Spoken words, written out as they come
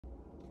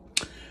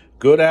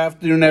Good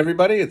afternoon,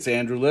 everybody. It's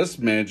Andrew List,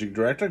 Managing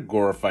Director,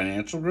 Gora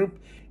Financial Group.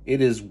 It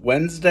is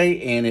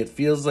Wednesday, and it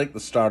feels like the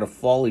start of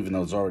fall, even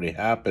though it's already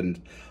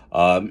happened.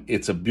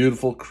 It's a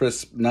beautiful,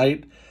 crisp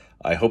night.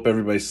 I hope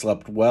everybody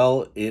slept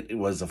well. It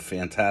was a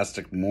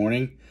fantastic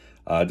morning.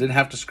 Didn't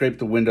have to scrape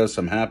the windows,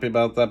 so I'm happy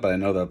about that, but I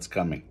know that's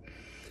coming.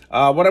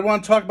 What I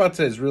want to talk about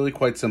today is really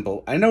quite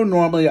simple. I know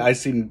normally I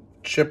seem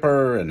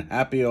chipper and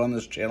happy on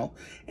this channel,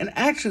 and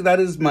actually that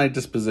is my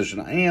disposition.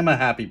 I am a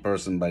happy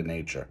person by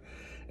nature.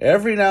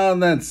 Every now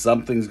and then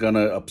something's going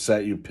to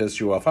upset you,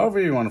 piss you off, however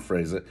you want to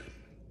phrase it.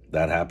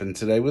 That happened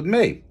today with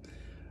me.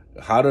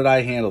 How did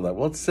I handle that?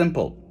 Well, it's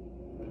simple.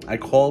 I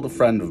called a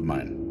friend of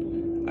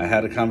mine. I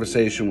had a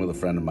conversation with a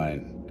friend of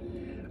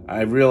mine.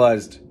 I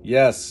realized,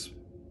 yes,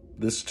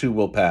 this too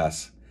will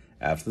pass.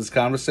 After this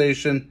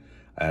conversation,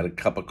 I had a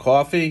cup of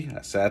coffee.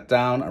 I sat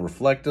down. I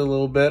reflected a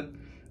little bit.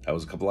 That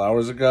was a couple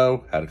hours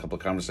ago. Had a couple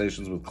of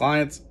conversations with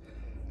clients.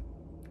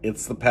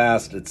 It's the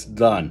past. It's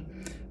done.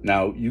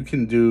 Now, you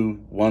can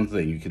do one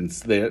thing. You can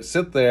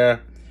sit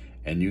there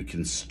and you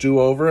can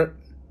stew over it,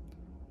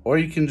 or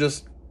you can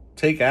just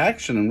take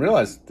action and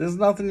realize there's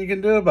nothing you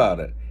can do about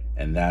it.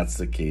 And that's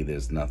the key.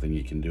 There's nothing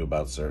you can do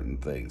about certain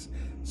things.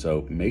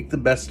 So make the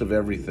best of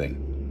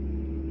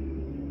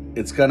everything.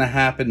 It's going to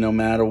happen no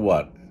matter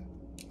what.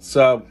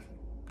 So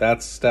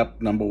that's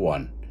step number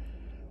one.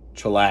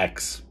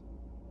 Chillax.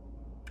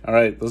 All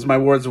right, those are my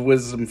words of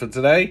wisdom for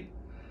today.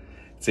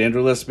 It's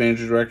Andrew List,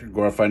 Managing Director,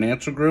 Gora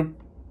Financial Group.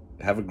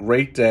 Have a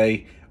great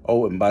day.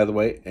 Oh, and by the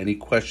way, any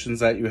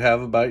questions that you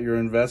have about your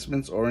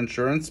investments or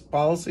insurance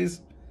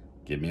policies,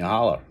 give me a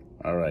holler.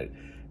 All right.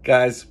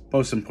 Guys,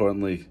 most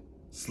importantly,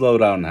 slow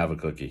down and have a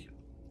cookie.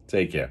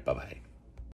 Take care. Bye-bye.